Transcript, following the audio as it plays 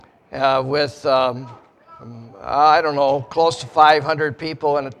with, I don't know, close to 500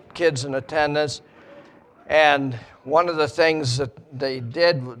 people and kids in attendance. And one of the things that they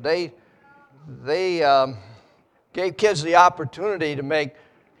did, they gave kids the opportunity to make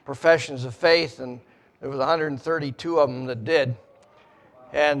professions of faith, and there was 132 of them that did.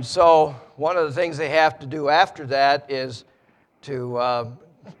 And so one of the things they have to do after that is to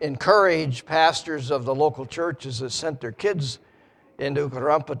encourage pastors of the local churches that sent their kids into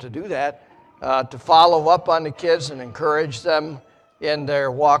Ukarumpa to do that, to follow up on the kids and encourage them in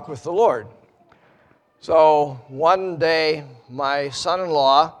their walk with the Lord. So one day, my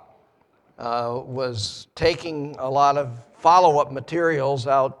son-in-law was taking a lot of follow-up materials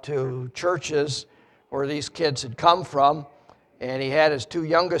out to churches where these kids had come from, and he had his two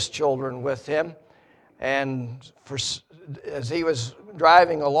youngest children with him. And as he was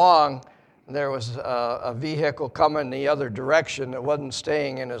driving along, there was a vehicle coming the other direction that wasn't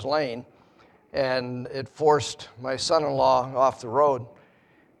staying in his lane, and it forced my son-in-law off the road.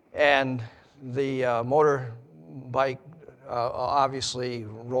 And the motorbike obviously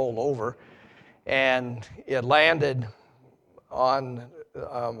rolled over, and it landed on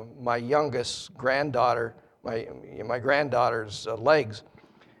my youngest granddaughter, my granddaughter's legs,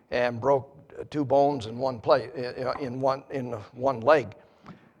 and broke two bones in one place, in one leg.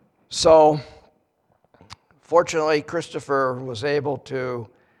 So, fortunately, Christopher was able to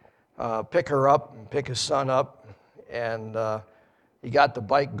pick her up and pick his son up, and he got the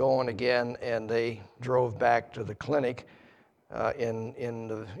bike going again, and they drove back to the clinic in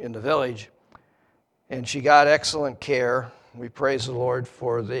the village, and she got excellent care. We praise the Lord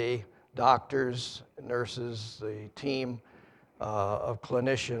for the doctors, nurses, the team of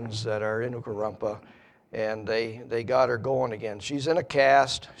clinicians that are in Ukarumpa, and they got her going again. She's in a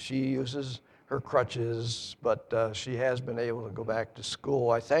cast. She uses her crutches, but she has been able to go back to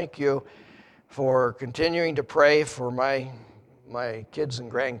school. I thank you for continuing to pray for my kids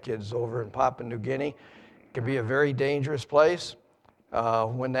and grandkids over in Papua New Guinea. It can be a very dangerous place.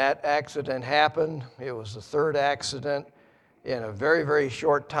 When that accident happened, it was the third accident in a very, very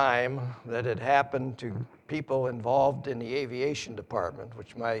short time that had happened to people involved in the aviation department,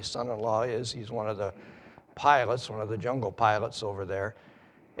 which my son-in-law is. He's one of the pilots, one of the jungle pilots over there.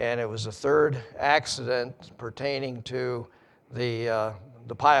 And it was the third accident pertaining to the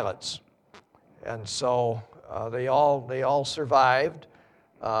pilots. And so they all survived,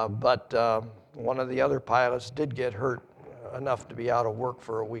 but one of the other pilots did get hurt enough to be out of work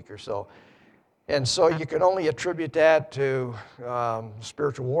for a week or so. And so you can only attribute that to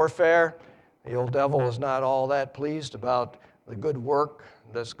spiritual warfare. The old devil is not all that pleased about the good work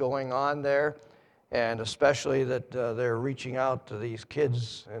that's going on there, and especially that they're reaching out to these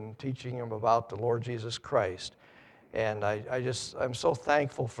kids and teaching them about the Lord Jesus Christ. And I'm so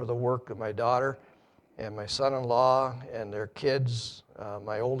thankful for the work of my daughter and my son-in-law and their kids.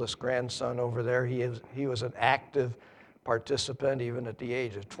 My oldest grandson over there, he was an active participant even at the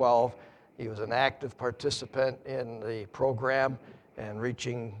age of 12. He was an active participant in the program and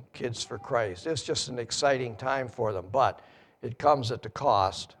reaching kids for Christ. It's just an exciting time for them, but it comes at the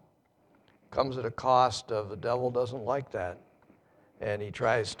cost. It comes at a cost of the devil doesn't like that, and he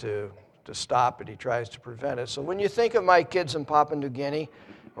tries to stop it. He tries to prevent it. So when you think of my kids in Papua New Guinea,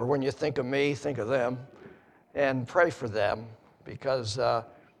 or when you think of me, think of them, and pray for them, because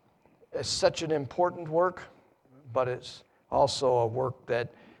it's such an important work, but it's also a work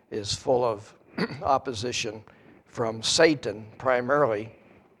that is full of opposition from Satan primarily.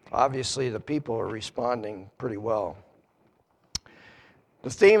 Obviously, the people are responding pretty well. The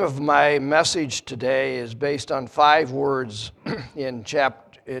theme of my message today is based on 5 words in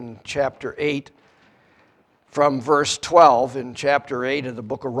chapter 8, from verse 12 in chapter 8 of the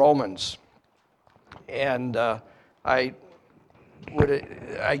book of Romans. And I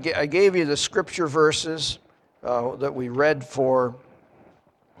gave you the scripture verses that we read for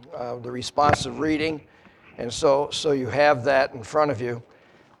the responsive reading, and so you have that in front of you.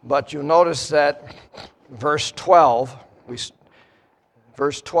 But you'll notice that verse 12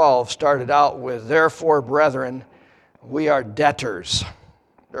 started out with, "Therefore, brethren, we are debtors."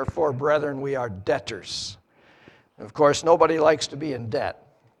 Therefore, brethren, we are debtors. And of course, nobody likes to be in debt,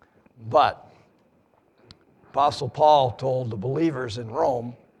 but Apostle Paul told the believers in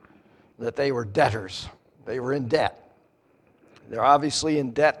Rome that they were debtors. They were in debt. They're obviously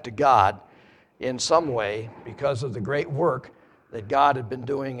in debt to God in some way because of the great work that God had been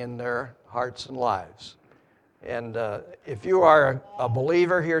doing in their hearts and lives. And if you are a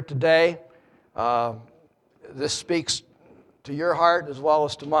believer here today, this speaks to your heart as well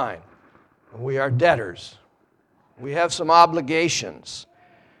as to mine. We are debtors. We have some obligations.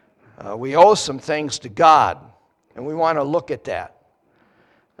 We owe some things to God, and we want to look at that.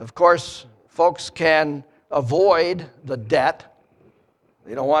 Of course, folks can avoid the debt.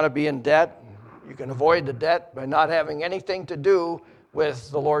 They don't want to be in debt. You can avoid the debt by not having anything to do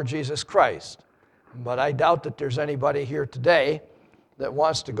with the Lord Jesus Christ. But I doubt that there's anybody here today that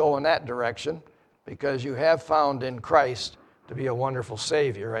wants to go in that direction, because you have found in Christ to be a wonderful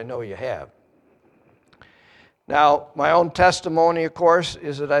Savior. I know you have. Now, my own testimony, of course,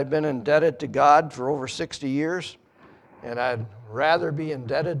 is that I've been indebted to God for over 60 years, and I'd rather be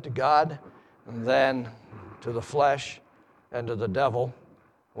indebted to God than to the flesh and to the devil,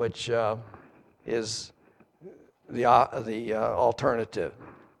 which is the alternative.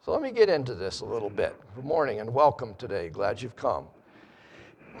 So let me get into this a little bit. Good morning and welcome today. Glad you've come.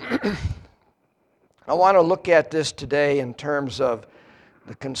 I want to look at this today in terms of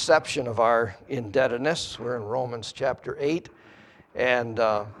the conception of our indebtedness. We're in Romans chapter 8, and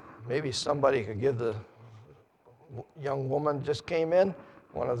maybe somebody could give the young woman just came in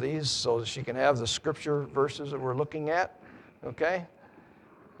one of these so that she can have the scripture verses that we're looking at, okay?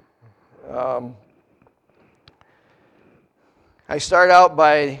 I start out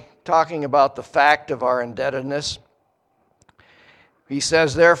by talking about the fact of our indebtedness. He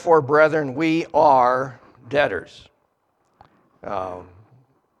says, therefore, brethren, we are debtors. The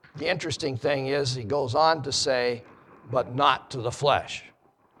interesting thing is he goes on to say, but not to the flesh.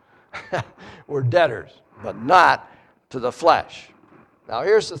 We're debtors, but not to the flesh. Now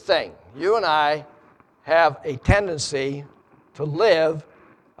here's the thing. You and I have a tendency to live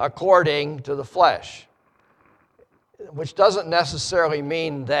according to the flesh, which doesn't necessarily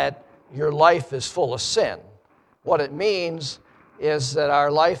mean that your life is full of sin. What it means is that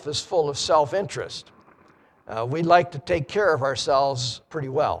our life is full of self-interest. We like to take care of ourselves pretty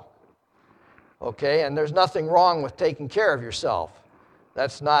well. Okay, and there's nothing wrong with taking care of yourself.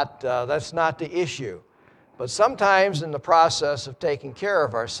 That's not the issue. But sometimes in the process of taking care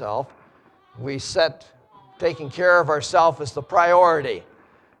of ourselves, we set taking care of ourselves as the priority,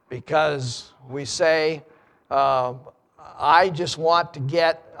 because we say, I just want to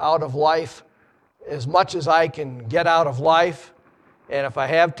get out of life as much as I can get out of life. And if I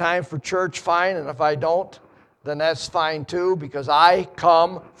have time for church, fine. And if I don't, then that's fine too, because I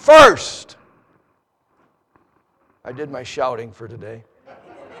come first. I did my shouting for today.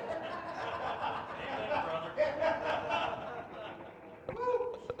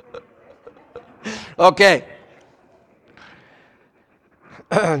 Okay.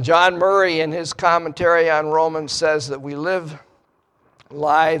 John Murray, in his commentary on Romans, says that we live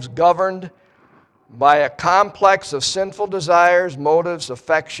lives governed by a complex of sinful desires, motives,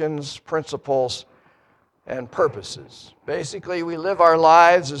 affections, principles, and purposes. Basically, we live our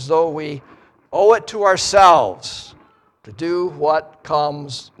lives as though we owe it to ourselves to do what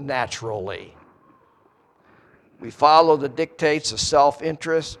comes naturally. We follow the dictates of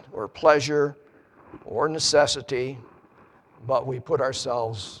self-interest or pleasure or necessity, but we put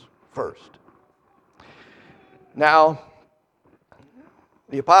ourselves first. Now,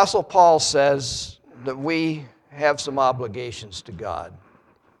 the Apostle Paul says that we have some obligations to God.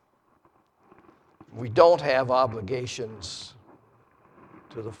 We don't have obligations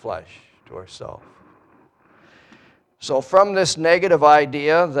to the flesh, to ourselves. So from this negative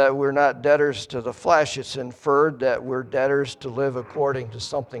idea that we're not debtors to the flesh, it's inferred that we're debtors to live according to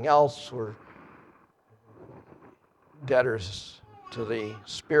something else. We're debtors to the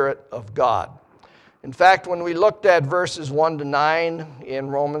Spirit of God. In fact, when we looked at verses 1 to 9 in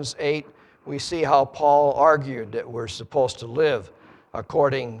Romans 8, we see how Paul argued that we're supposed to live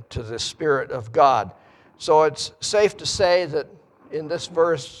according to the Spirit of God. So it's safe to say that in this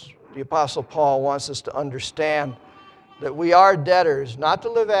verse, the Apostle Paul wants us to understand that we are debtors, not to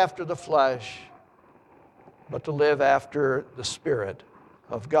live after the flesh, but to live after the Spirit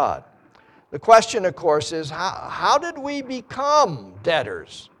of God. The question, of course, is how did we become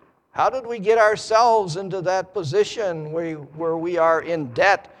debtors? How did we get ourselves into that position where we are in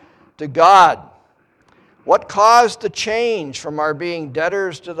debt to God? What caused the change from our being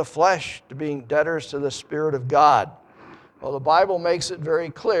debtors to the flesh to being debtors to the Spirit of God? Well, the Bible makes it very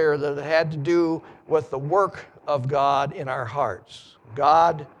clear that it had to do with the work of God in our hearts.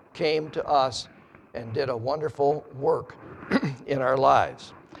 God came to us and did a wonderful work in our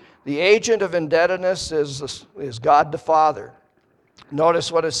lives. The agent of indebtedness is God the Father.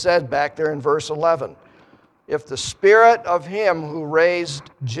 Notice what it said back there in verse 11. If the Spirit of Him who raised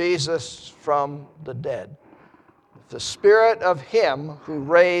Jesus from the dead, if the Spirit of Him who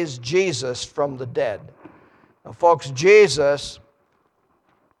raised Jesus from the dead. Now, folks, Jesus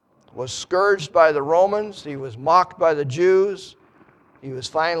was scourged by the Romans. He was mocked by the Jews. He was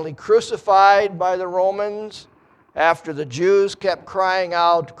finally crucified by the Romans after the Jews kept crying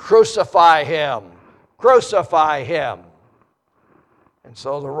out, "Crucify him! Crucify him!" And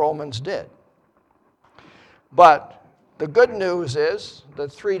so the Romans did. But the good news is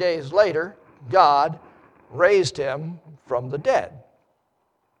that 3 days later, God raised him from the dead.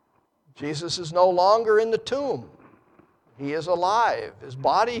 Jesus is no longer in the tomb. He is alive. His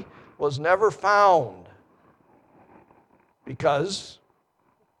body was never found because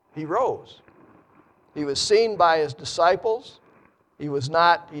he rose. He was seen by his disciples. He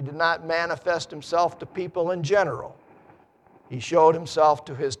did not manifest himself to people in general. He showed himself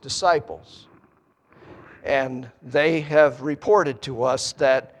to his disciples. And they have reported to us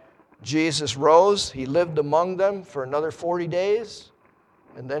that Jesus rose, he lived among them for another 40 days,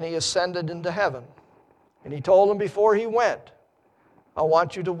 and then he ascended into heaven. And he told them before he went, "I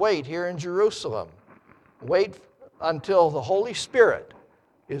want you to wait here in Jerusalem. Wait until the Holy Spirit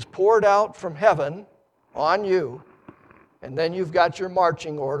is poured out from heaven on you, and then you've got your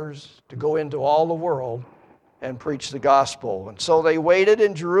marching orders to go into all the world and preach the gospel." And so they waited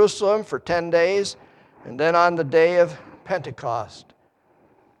in Jerusalem for 10 days, and then on the day of Pentecost,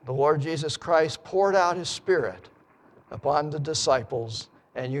 the Lord Jesus Christ poured out his Spirit upon the disciples.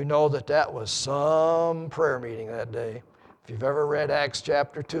 And you know that that was some prayer meeting that day. If you've ever read Acts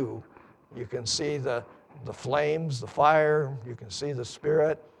chapter 2, you can see the flames, the fire, you can see the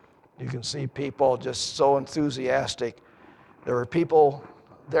Spirit, you can see people just so enthusiastic. There were people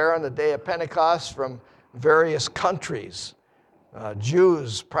there on the day of Pentecost from various countries,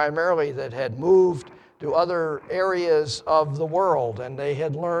 Jews primarily that had moved to other areas of the world, and they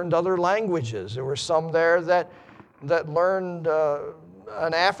had learned other languages. There were some there that learned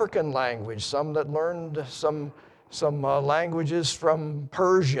an African language, some that learned some languages from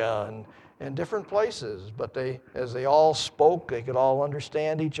Persia and different places. But as they all spoke, they could all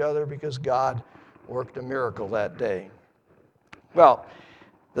understand each other because God worked a miracle that day. Well,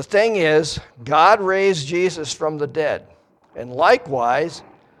 the thing is, God raised Jesus from the dead. And likewise,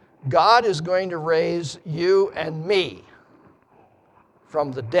 God is going to raise you and me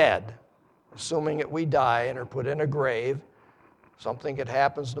from the dead, assuming that we die and are put in a grave, something that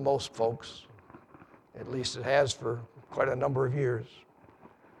happens to most folks. At least it has for quite a number of years.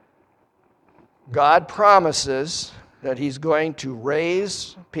 God promises that he's going to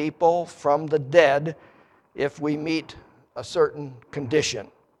raise people from the dead if we meet a certain condition.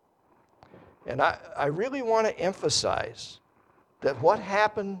 And I really want to emphasize that what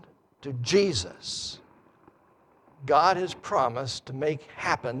happened to Jesus, God has promised to make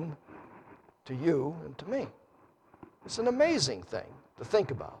happen to you and to me. It's an amazing thing to think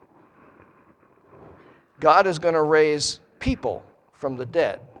about. God is going to raise people from the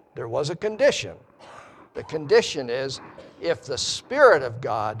dead. There was a condition. The condition is if the Spirit of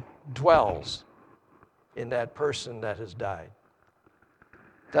God dwells in that person that has died.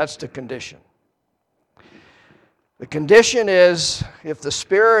 That's the condition. The condition is if the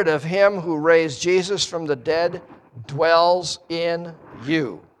Spirit of him who raised Jesus from the dead dwells in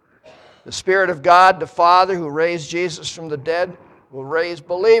you. The Spirit of God, the Father who raised Jesus from the dead, will raise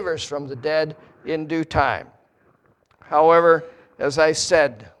believers from the dead in due time. However, as I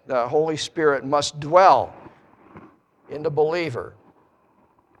said, the Holy Spirit must dwell in the believer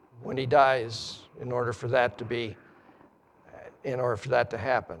when he dies in order for that to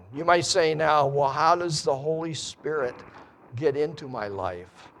happen. You might say now, well, how does the Holy Spirit get into my life?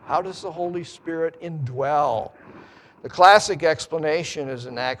 How does the Holy Spirit indwell? The classic explanation is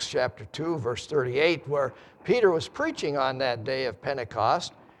in Acts chapter 2, verse 38, where Peter was preaching on that day of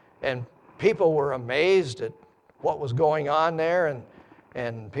Pentecost, and people were amazed at what was going on there,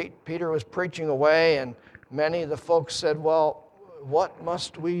 and Peter was preaching away, and many of the folks said, well, what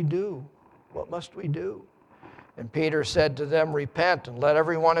must we do? What must we do? And Peter said to them, repent and let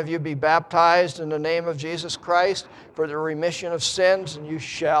every one of you be baptized in the name of Jesus Christ for the remission of sins, and you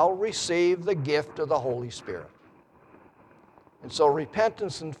shall receive the gift of the Holy Spirit. And so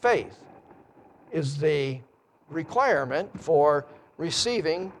repentance and faith is the requirement for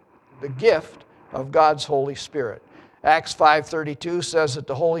receiving the gift of God's Holy Spirit. Acts 5:32 says that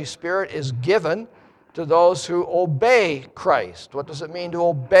the Holy Spirit is given to those who obey Christ. What does it mean to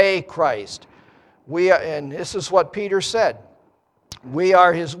obey Christ? And this is what Peter said, we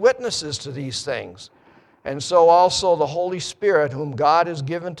are his witnesses to these things. And so also the Holy Spirit, whom God has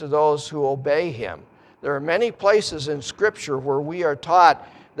given to those who obey him. There are many places in Scripture where we are taught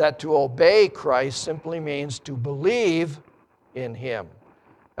that to obey Christ simply means to believe in him.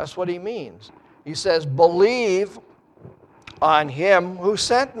 That's what he means. He says, believe on him who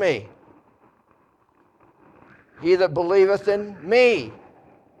sent me. He that believeth in me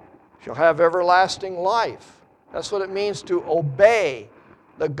shall have everlasting life. That's what it means to obey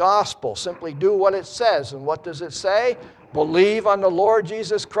the gospel. Simply do what it says. And what does it say? Believe on the Lord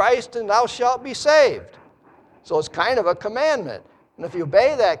Jesus Christ and thou shalt be saved. So it's kind of a commandment. And if you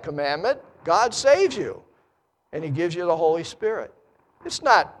obey that commandment, God saves you. And He gives you the Holy Spirit. It's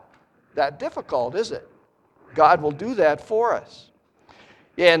not that difficult, is it? God will do that for us.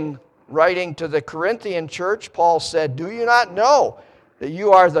 In writing to the Corinthian church, Paul said, "Do you not know that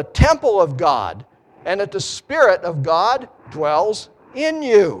you are the temple of God, and that the Spirit of God dwells in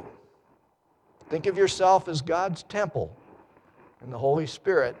you?" Think of yourself as God's temple, and the Holy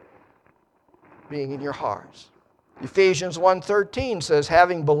Spirit being in your hearts. Ephesians 1:13 says,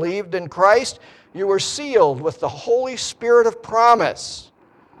 "Having believed in Christ, you were sealed with the Holy Spirit of promise."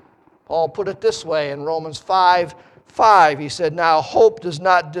 Paul put it this way in Romans 5:5. He said, "Now hope does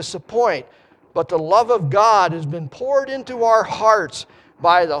not disappoint, but the love of God has been poured into our hearts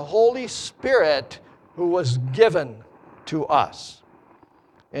by the Holy Spirit who was given to us."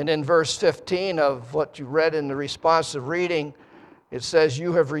 And in verse 15 of what you read in the responsive reading, it says,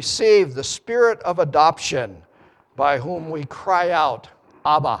 "You have received the Spirit of adoption, by whom we cry out,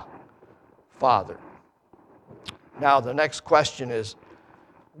 Abba, Father." Now the next question is,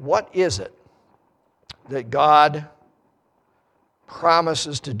 what is it that God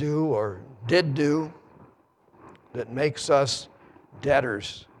promises to do or did do that makes us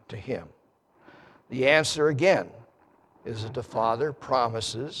debtors to Him? The answer again is that the Father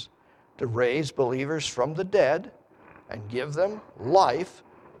promises to raise believers from the dead and give them life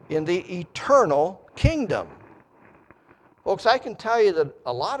in the eternal kingdom. Folks, I can tell you that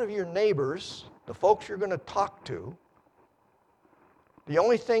a lot of your neighbors, the folks you're going to talk to, the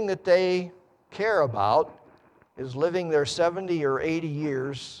only thing that they care about is living their 70 or 80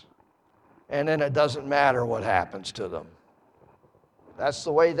 years, and then it doesn't matter what happens to them. That's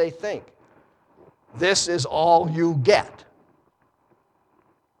the way they think. This is all you get.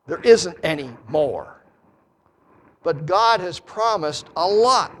 There isn't any more. But God has promised a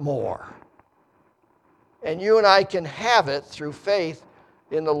lot more. And you and I can have it through faith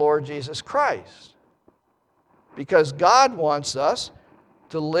in the Lord Jesus Christ. Because God wants us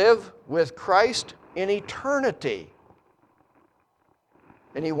to live with Christ in eternity.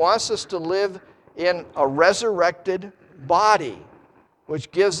 And He wants us to live in a resurrected body, which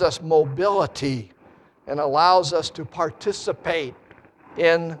gives us mobility and allows us to participate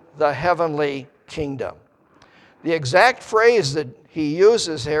in the heavenly kingdom. The exact phrase that he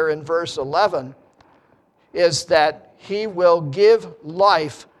uses here in verse 11 is that He will give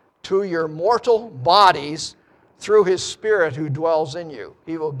life to your mortal bodies through His Spirit who dwells in you.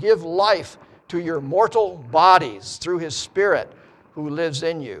 He will give life to your mortal bodies through His Spirit who lives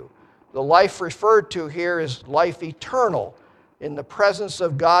in you. The life referred to here is life eternal in the presence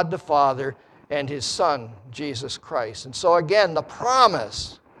of God the Father and His Son, Jesus Christ. And so again, the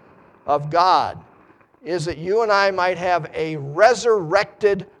promise of God is that you and I might have a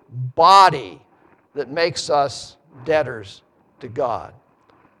resurrected body that makes us debtors to God.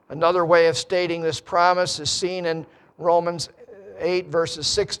 Another way of stating this promise is seen in Romans 8, verses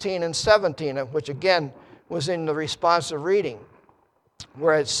 16 and 17, which again was in the responsive reading,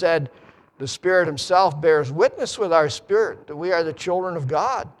 where it said, "The Spirit Himself bears witness with our spirit that we are the children of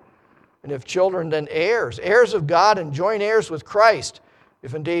God. And if children, then heirs, heirs of God and joint heirs with Christ,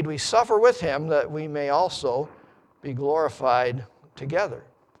 if indeed we suffer with Him, that we may also be glorified together."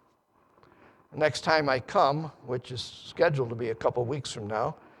 The next time I come, which is scheduled to be a couple weeks from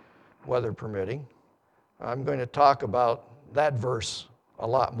now, weather permitting, I'm going to talk about that verse a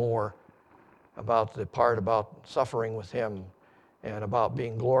lot more, about the part about suffering with Him and about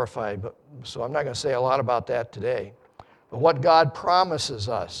being glorified. So I'm not going to say a lot about that today. But what God promises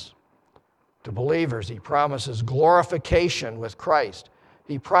us to believers, He promises glorification with Christ.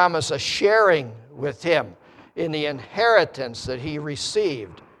 He promises sharing with Him in the inheritance that He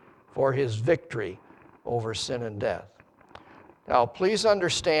received for His victory over sin and death. Now, please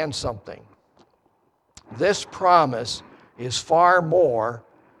understand something. This promise is far more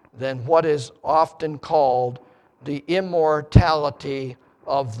than what is often called the immortality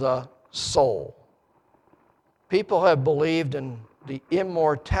of the soul. People have believed in the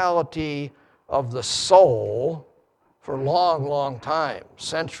immortality of the soul for a long, long time,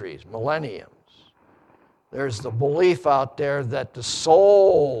 centuries, millenniums. There's the belief out there that the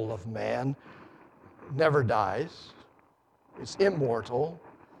soul of man never dies. It's immortal.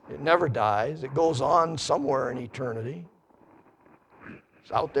 It never dies. It goes on somewhere in eternity.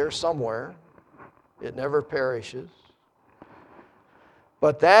 It's out there somewhere. It never perishes.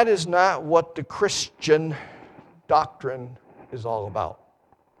 But that is not what the Christian doctrine is all about.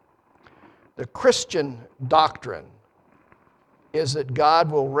 The Christian doctrine is that God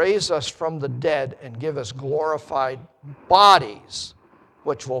will raise us from the dead and give us glorified bodies,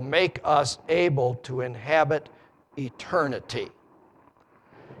 which will make us able to inhabit eternity.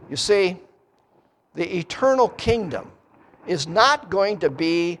 You see, the eternal kingdom is not going to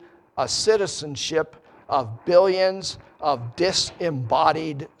be a citizenship of billions of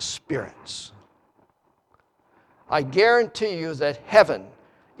disembodied spirits. I guarantee you that heaven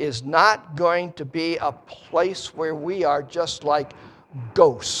is not going to be a place where we are just like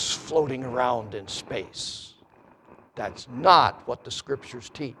ghosts floating around in space. That's not what the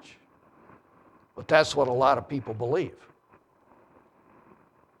scriptures teach. But that's what a lot of people believe.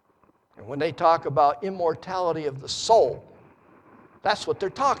 And when they talk about immortality of the soul, that's what they're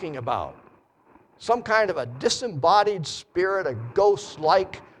talking about. Some kind of a disembodied spirit, a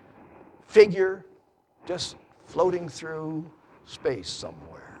ghost-like figure just floating through space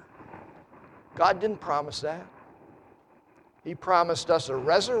somewhere. God didn't promise that. He promised us a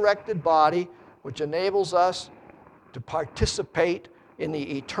resurrected body which enables us to participate in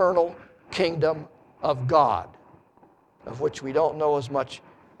the eternal kingdom of God, of which we don't know as much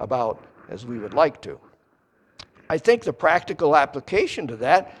about as we would like to. I think the practical application to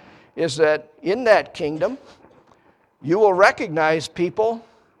that is that in that kingdom, you will recognize people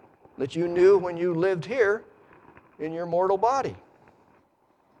that you knew when you lived here in your mortal body.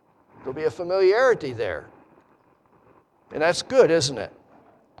 There'll be a familiarity there. And that's good, isn't it?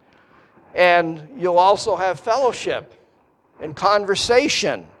 And you'll also have fellowship and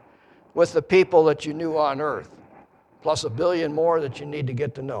conversation with the people that you knew on earth, plus a billion more that you need to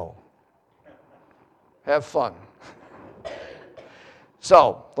get to know. Have fun.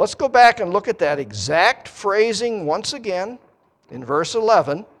 So, let's go back and look at that exact phrasing once again in verse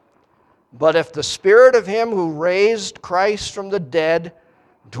 11. But if the Spirit of him who raised Christ from the dead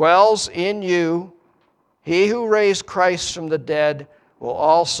dwells in you, he who raised Christ from the dead will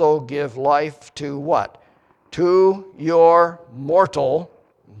also give life to what? To your mortal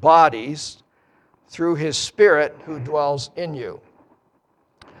bodies through his Spirit who dwells in you.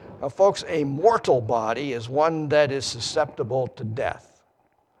 Now, folks, a mortal body is one that is susceptible to death.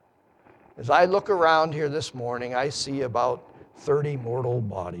 As I look around here this morning, I see about 30 mortal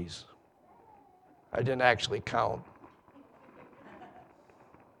bodies. I didn't actually count.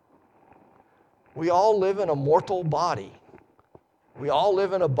 We all live in a mortal body. We all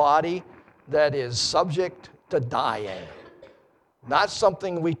live in a body that is subject to dying. Not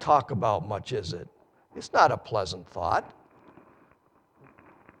something we talk about much, is it? It's not a pleasant thought.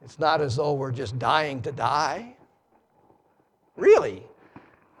 It's not as though we're just dying to die. Really.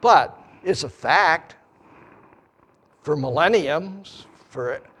 But it's a fact. For millenniums,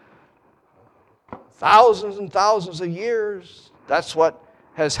 for thousands and thousands of years, that's what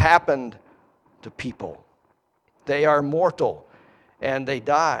has happened to people. They are mortal and they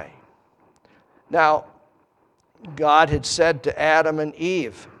die. Now, God had said to Adam and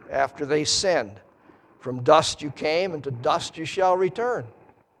Eve after they sinned, "From dust you came, and to dust you shall return."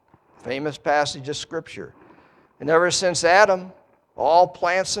 Famous passage of Scripture. And ever since Adam, all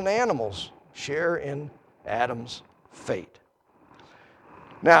plants and animals share in Adam's fate.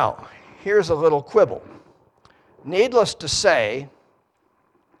 Now, here's a little quibble. Needless to say,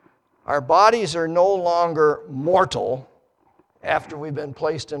 our bodies are no longer mortal after we've been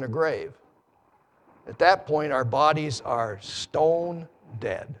placed in a grave. At that point, our bodies are stone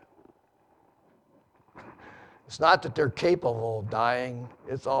dead. It's not that they're capable of dying,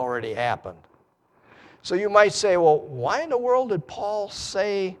 it's already happened. So you might say, well, why in the world did Paul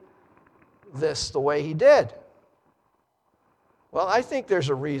say this the way he did? Well, I think there's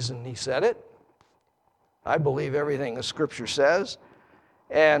a reason he said it. I believe everything the Scripture says.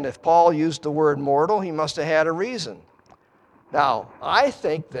 And if Paul used the word mortal, he must have had a reason. Now, I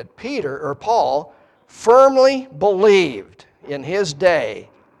think that Paul firmly believed in his day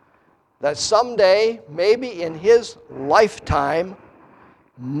that someday, maybe in his lifetime,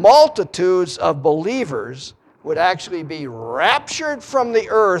 multitudes of believers would actually be raptured from the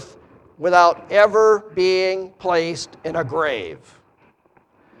earth without ever being placed in a grave.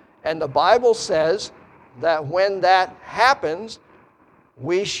 And the Bible says that when that happens,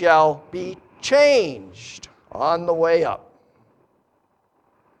 we shall be changed on the way up.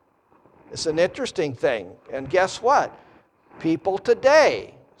 It's an interesting thing. And guess what? People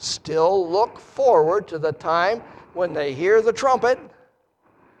today still look forward to the time when they hear the trumpet,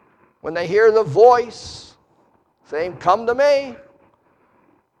 when they hear the voice saying, "Come to me."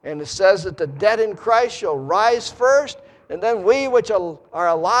 And it says that the dead in Christ shall rise first, And then we which are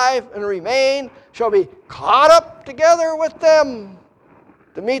alive and remain shall be caught up together with them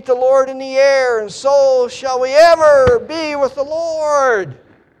to meet the Lord in the air, and so shall we ever be with the Lord.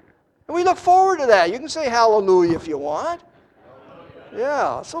 And we look forward to that. You can say hallelujah if you want.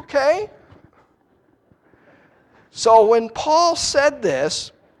 Yeah, it's okay. So when Paul said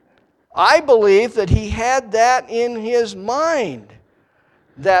this, I believe that he had that in his mind,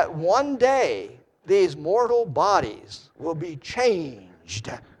 that one day these mortal bodies will be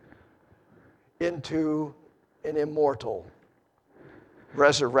changed into an immortal,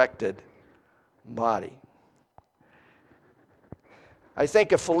 resurrected body. I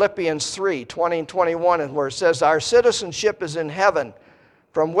think of Philippians 3, 20 and 21, where it says, our citizenship is in heaven,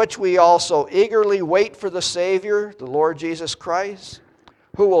 from which we also eagerly wait for the Savior, the Lord Jesus Christ,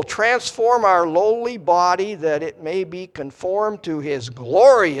 who will transform our lowly body that it may be conformed to his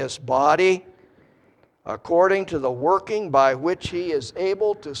glorious body, according to the working by which he is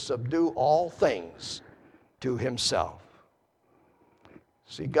able to subdue all things to himself.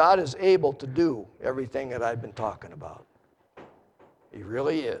 See, God is able to do everything that I've been talking about. He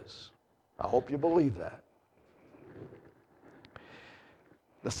really is. I hope you believe that.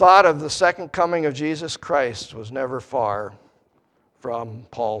 The thought of the second coming of Jesus Christ was never far from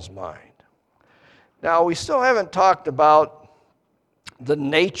Paul's mind. Now, we still haven't talked about the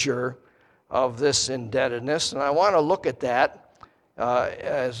nature of this indebtedness, and I want to look at that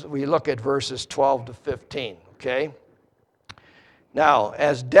as we look at verses 12 to 15, okay? Now,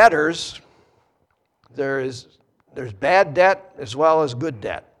 as debtors, there's bad debt as well as good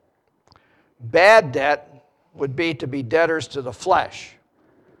debt. Bad debt would be to be debtors to the flesh,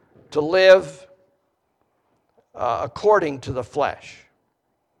 to live according to the flesh.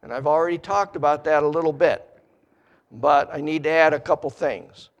 And I've already talked about that a little bit, but I need to add a couple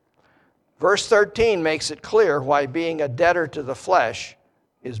things. Verse 13 makes it clear why being a debtor to the flesh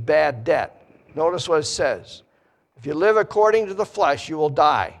is bad debt. Notice what it says. If you live according to the flesh, you will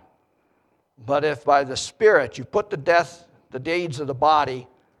die. But if by the Spirit you put to death the deeds of the body,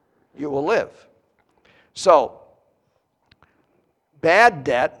 you will live. So, bad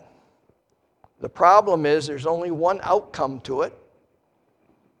debt, the problem is there's only one outcome to it.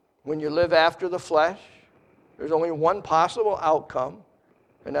 When you live after the flesh, there's only one possible outcome,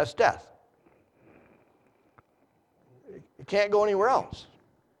 and that's death. You can't go anywhere else.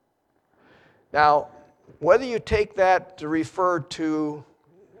 Now, whether you take that to refer to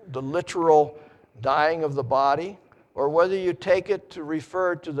the literal dying of the body, or whether you take it to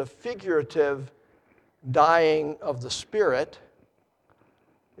refer to the figurative dying of the spirit,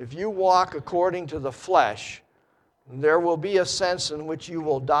 if you walk according to the flesh, there will be a sense in which you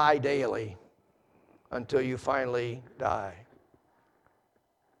will die daily until you finally die.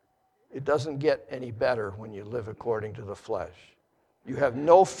 It doesn't get any better when you live according to the flesh. You have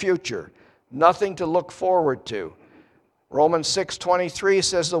no future, nothing to look forward to. Romans 6:23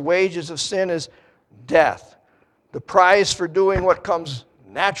 says the wages of sin is death. The price for doing what comes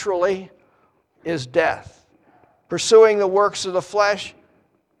naturally is death. Pursuing the works of the flesh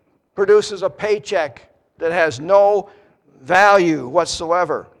produces a paycheck that has no value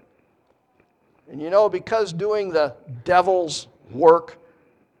whatsoever. And you know, because doing the devil's work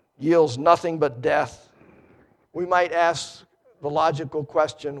yields nothing but death, we might ask the logical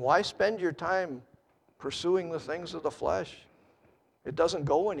question, why spend your time pursuing the things of the flesh? It doesn't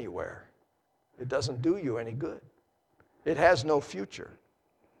go anywhere. It doesn't do you any good. It has no future.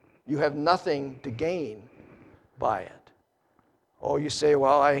 You have nothing to gain by it. Oh, you say,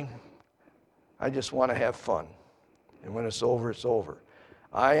 well, I just want to have fun. And when it's over, it's over.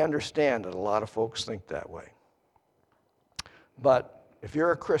 I understand that a lot of folks think that way. But if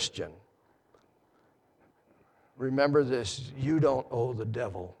you're a Christian, remember this, you don't owe the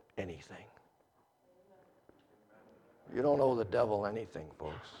devil anything. You don't owe the devil anything,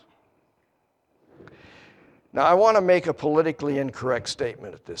 folks. Now, I want to make a politically incorrect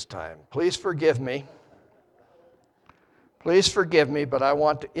statement at this time. Please forgive me. Please forgive me, but I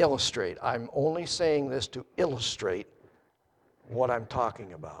want to illustrate. I'm only saying this to illustrate what I'm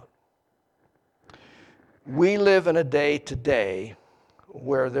talking about. We live in a day today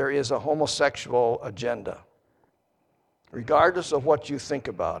where there is a homosexual agenda, regardless of what you think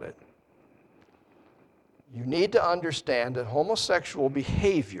about it. You need to understand that homosexual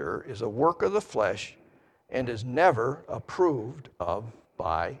behavior is a work of the flesh and is never approved of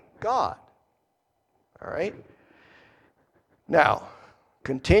by God. All right? Now,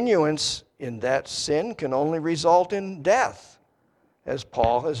 continuance in that sin can only result in death, as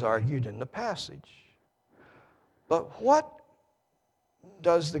Paul has argued in the passage. But what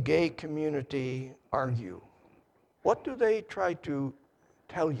does the gay community argue what do they try to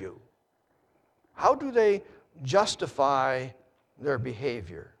tell you? How do they justify their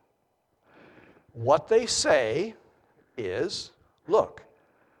behavior? What they say is, look,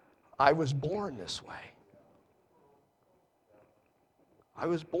 I was born this way. I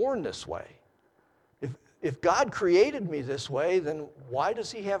was born this way. If God created me this way, then why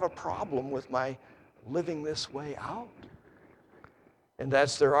does he have a problem with my living this way out? And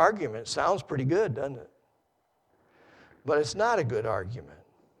that's their argument. Sounds pretty good, doesn't it? But it's not a good argument,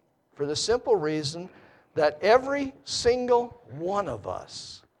 for the simple reason that every single one of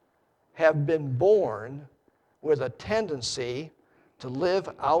us have been born with a tendency to live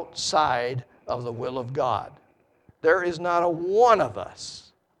outside of the will of God. There is not a one of us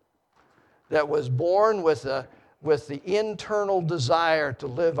that was born with the internal desire to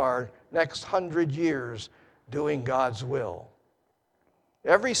live our next 100 years doing God's will.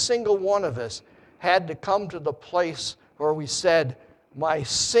 Every single one of us had to come to the place where we said, my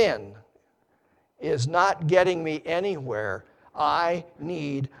sin is not getting me anywhere. I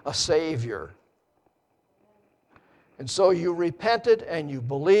need a Savior. And so you repented and you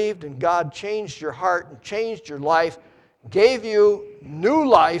believed, and God changed your heart and changed your life, gave you new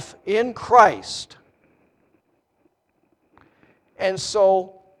life in Christ. And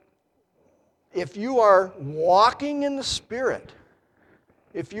so if you are walking in the Spirit,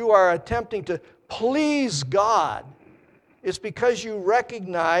 if you are attempting to please God, it's because you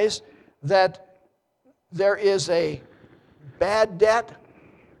recognize that there is a bad debt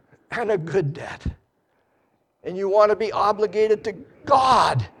and a good debt. And you want to be obligated to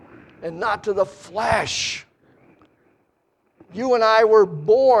God and not to the flesh. You and I were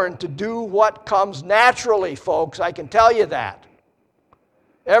born to do what comes naturally, folks. I can tell you that.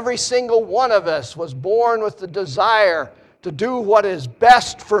 Every single one of us was born with the desire to do what is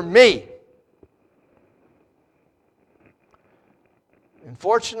best for me.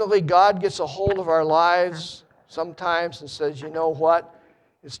 Unfortunately, God gets a hold of our lives sometimes and says, you know what?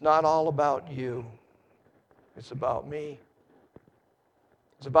 It's not all about you. It's about me.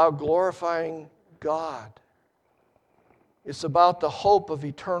 It's about glorifying God. It's about the hope of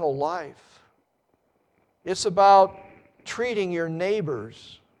eternal life. It's about treating your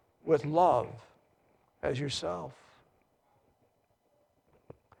neighbors with love as yourself.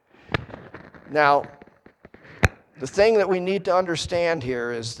 Now, the thing that we need to understand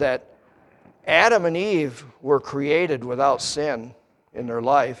here is that Adam and Eve were created without sin in their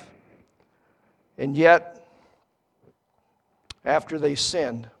life, and yet, after they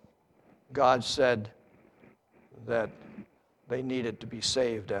sinned, God said that they needed to be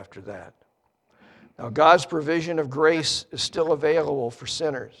saved after that. Now, God's provision of grace is still available for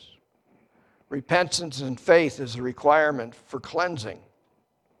sinners. Repentance and faith is a requirement for cleansing.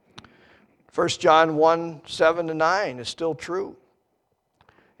 1 John 1, 7-9 is still true.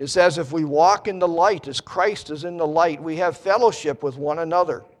 It says, if we walk in the light as Christ is in the light, we have fellowship with one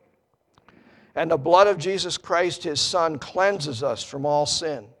another. And the blood of Jesus Christ, his Son, cleanses us from all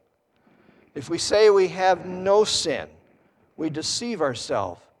sin. If we say we have no sin, we deceive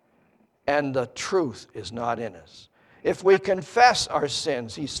ourselves, and the truth is not in us. If we confess our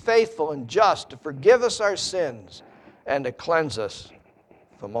sins, he's faithful and just to forgive us our sins and to cleanse us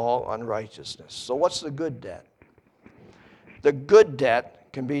from all unrighteousness. So what's the good debt? The good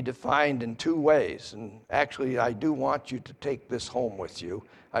debt can be defined in two ways. And actually, I do want you to take this home with you.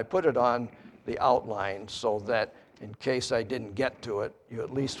 I put it on the outline so that in case I didn't get to it, you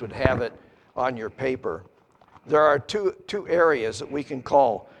at least would have it on your paper. There are two areas that we can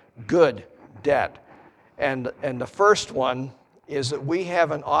call good debt. And the first one is that we have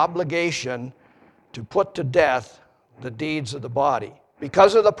an obligation to put to death the deeds of the body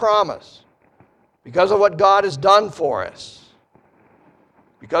because of the promise, because of what God has done for us,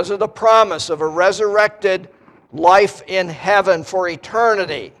 because of the promise of a resurrected life in heaven for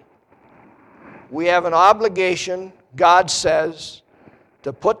eternity. We have an obligation, God says,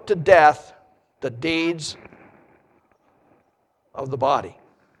 to put to death the deeds of the body.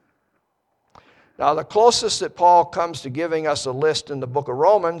 Now, the closest that Paul comes to giving us a list in the book of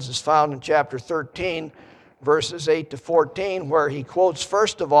Romans is found in chapter 13, verses 8-14, where he quotes,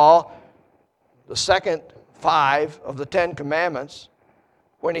 first of all, the second 5 of the 10 commandments,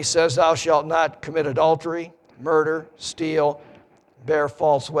 when he says, thou shalt not commit adultery, murder, steal, bear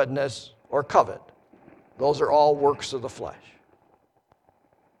false witness, or covet. Those are all works of the flesh.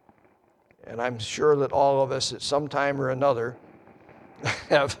 And I'm sure that all of us at some time or another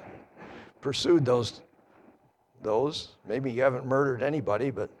have pursued those. Maybe you haven't murdered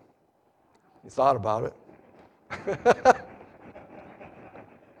anybody, but you thought about it.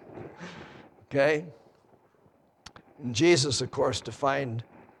 Okay? And Jesus, of course, defined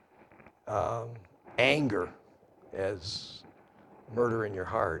anger as murder in your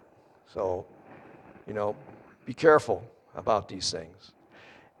heart. So, be careful about these things.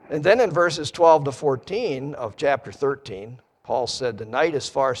 And then in verses 12 to 14 of chapter 13, Paul said, "The night is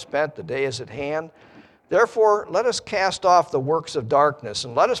far spent, the day is at hand. Therefore, let us cast off the works of darkness,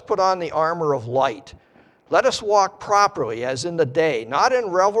 and let us put on the armor of light. Let us walk properly as in the day, not in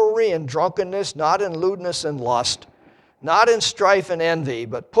revelry and drunkenness, not in lewdness and lust, not in strife and envy,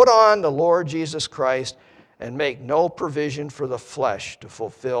 but put on the Lord Jesus Christ and make no provision for the flesh to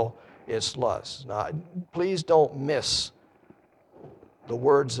fulfill its lusts." Now, please don't miss the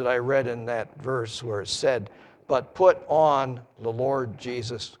words that I read in that verse where it said, "But put on the Lord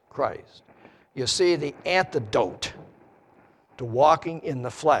Jesus Christ." You see, the antidote to walking in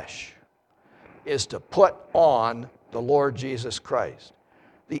the flesh is to put on the Lord Jesus Christ.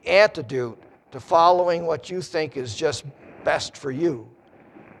 The antidote to following what you think is just best for you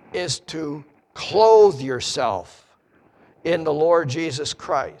is to clothe yourself in the Lord Jesus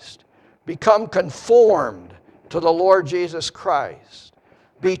Christ. Become conformed to the Lord Jesus Christ.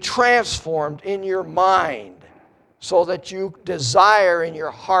 Be transformed in your mind so that you desire in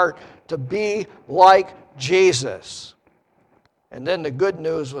your heart to be like Jesus. And then the good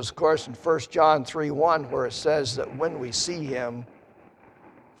news was, of course, in 1 John 3:1, where it says that when we see him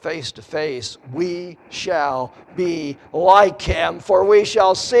face to face, we shall be like him, for we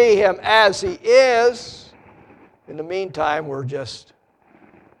shall see him as he is. In the meantime, we're just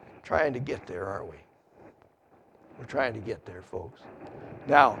trying to get there, aren't we? We're trying to get there, folks.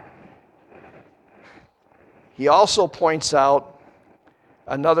 Now, he also points out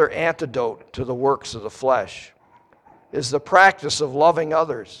another antidote to the works of the flesh is the practice of loving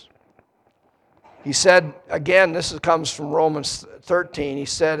others. He said, again, this comes from Romans 13, he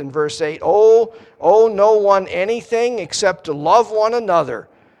said in verse 8, owe no one anything except to love one another,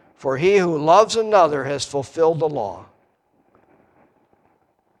 for he who loves another has fulfilled the law.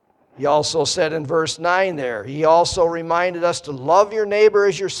 He also said in verse 9 there, he also reminded us to love your neighbor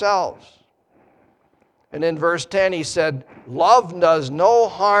as yourselves. And in verse 10 he said, love does no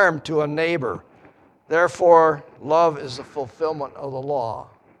harm to a neighbor. Therefore, love is the fulfillment of the law.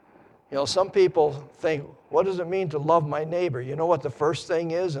 Some people think, what does it mean to love my neighbor? You know what the first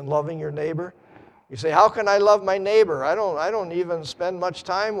thing is in loving your neighbor? You say, how can I love my neighbor? I don't even spend much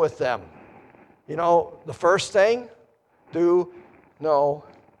time with them. The first thing, do no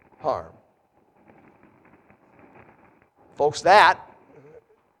harm. Folks, that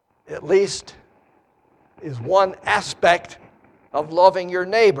at least is one aspect of loving your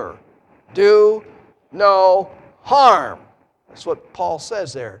neighbor. Do no harm. That's what Paul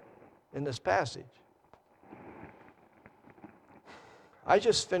says there in this passage. I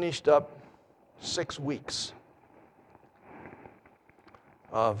just finished up 6 weeks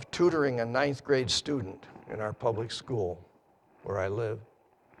of tutoring a 9th grade student in our public school where I live.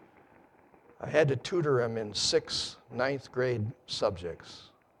 I had to tutor him in 6 9th grade subjects: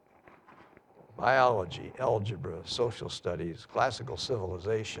 biology, algebra, social studies, classical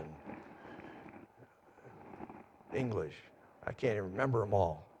civilization, English. I can't even remember them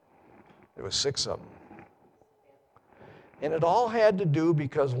all. There was 6 of them. And it all had to do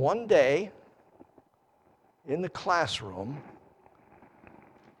because one day in the classroom,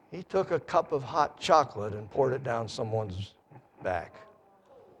 he took a cup of hot chocolate and poured it down someone's back.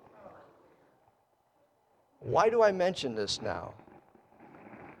 Why do I mention this now?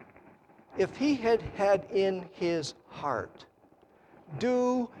 If he had had in his heart,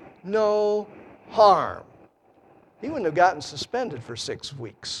 do no harm, he wouldn't have gotten suspended for 6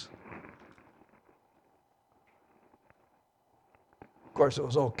 weeks. Of course, it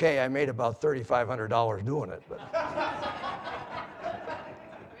was okay. I made about $3,500 doing it. But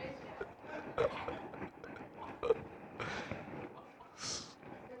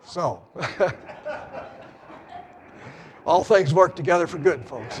so, all things work together for good,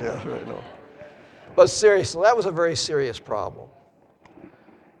 folks. Yeah, right. No. But seriously, that was a very serious problem.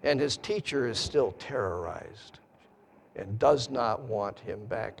 And his teacher is still terrorized and does not want him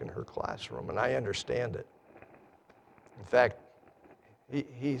back in her classroom, and I understand it. In fact,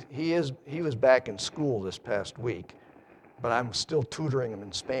 he was back in school this past week, but I'm still tutoring him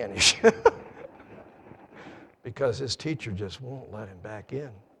in Spanish because his teacher just won't let him back in.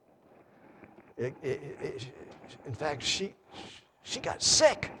 In fact, she got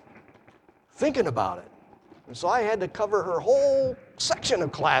sick thinking about it, and so I had to cover her whole section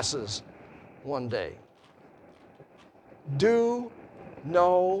of classes one day. Do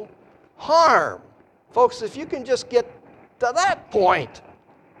no harm. Folks, if you can just get to that point,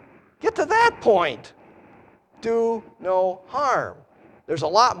 do no harm. There's a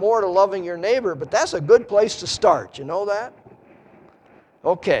lot more to loving your neighbor, but that's a good place to start. You know that?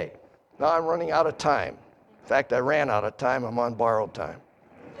 Okay, now I'm running out of time. In fact, I ran out of time. I'm on borrowed time.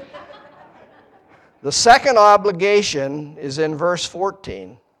 The second obligation is in verse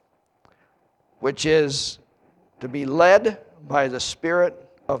 14, which is to be led by the Spirit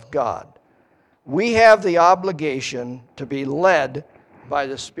of God. We have the obligation to be led by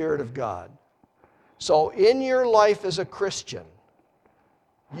the Spirit of God. So in your life as a Christian,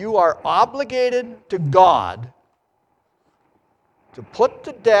 you are obligated to God to put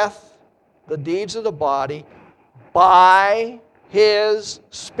to death the deeds of the body by His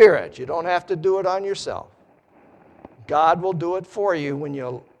Spirit. You don't have to do it on yourself. God will do it for you when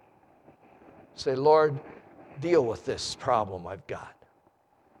you say, Lord, deal with this problem I've got.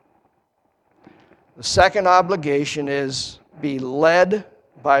 The second obligation is be led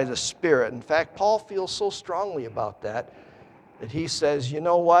by the Spirit. In fact, Paul feels so strongly about that he says, you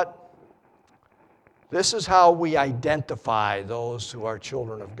know what? This is how we identify those who are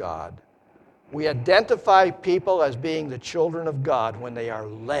children of God. We identify people as being the children of God when they are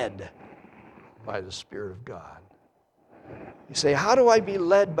led by the Spirit of God. You say, how do I be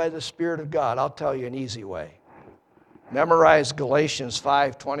led by the Spirit of God? I'll tell you an easy way. Memorize Galatians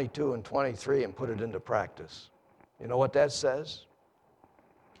 5:22 and 23 and put it into practice. You know what that says?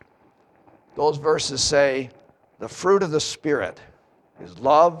 Those verses say, the fruit of the Spirit is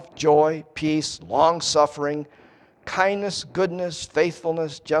love, joy, peace, long-suffering, kindness, goodness,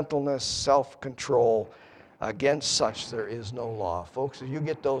 faithfulness, gentleness, self-control. Against such there is no law. Folks, if you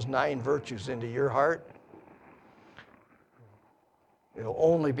get those 9 virtues into your heart, it'll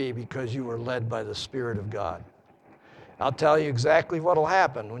only be because you were led by the Spirit of God. I'll tell you exactly what will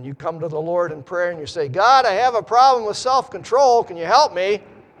happen. When you come to the Lord in prayer and you say, God, I have a problem with self-control. Can you help me?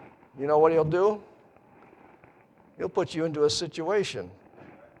 You know what He'll do? He'll put you into a situation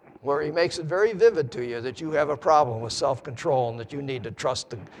where He makes it very vivid to you that you have a problem with self-control and that you need to trust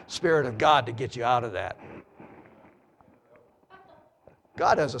the Spirit of God to get you out of that.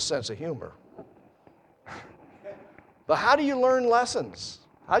 God has a sense of humor. But how do you learn lessons?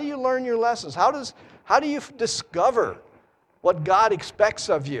 How do you learn your lessons? How do you discover what God expects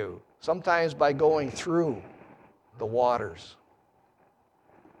of you? Sometimes by going through the waters.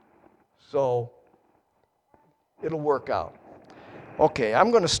 So it'll work out. Okay,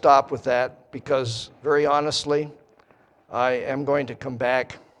 I'm going to stop with that because, very honestly, I am going to come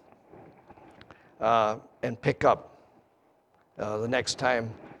back and pick up the next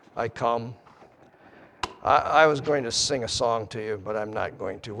time I come. I was going to sing a song to you, but I'm not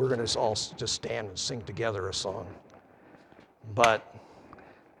going to. We're going to all just stand and sing together a song. But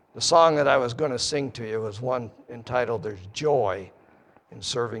the song that I was going to sing to you was one entitled, There's Joy in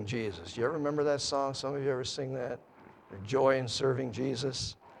Serving Jesus. Do you ever remember that song? Some of you ever sing that? There's joy in serving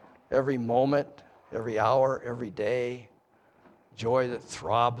Jesus. Every moment, every hour, every day. Joy that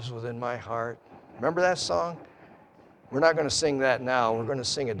throbs within my heart. Remember that song? We're not going to sing that now. We're going to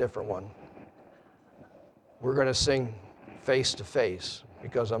sing a different one. We're going to sing Face to Face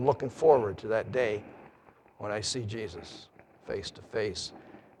because I'm looking forward to that day when I see Jesus face to face.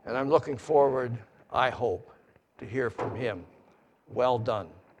 And I'm looking forward, I hope, to hear from Him. Well done,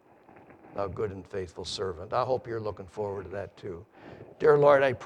 thou good and faithful servant. I hope you're looking forward to that too. Dear Lord, I pray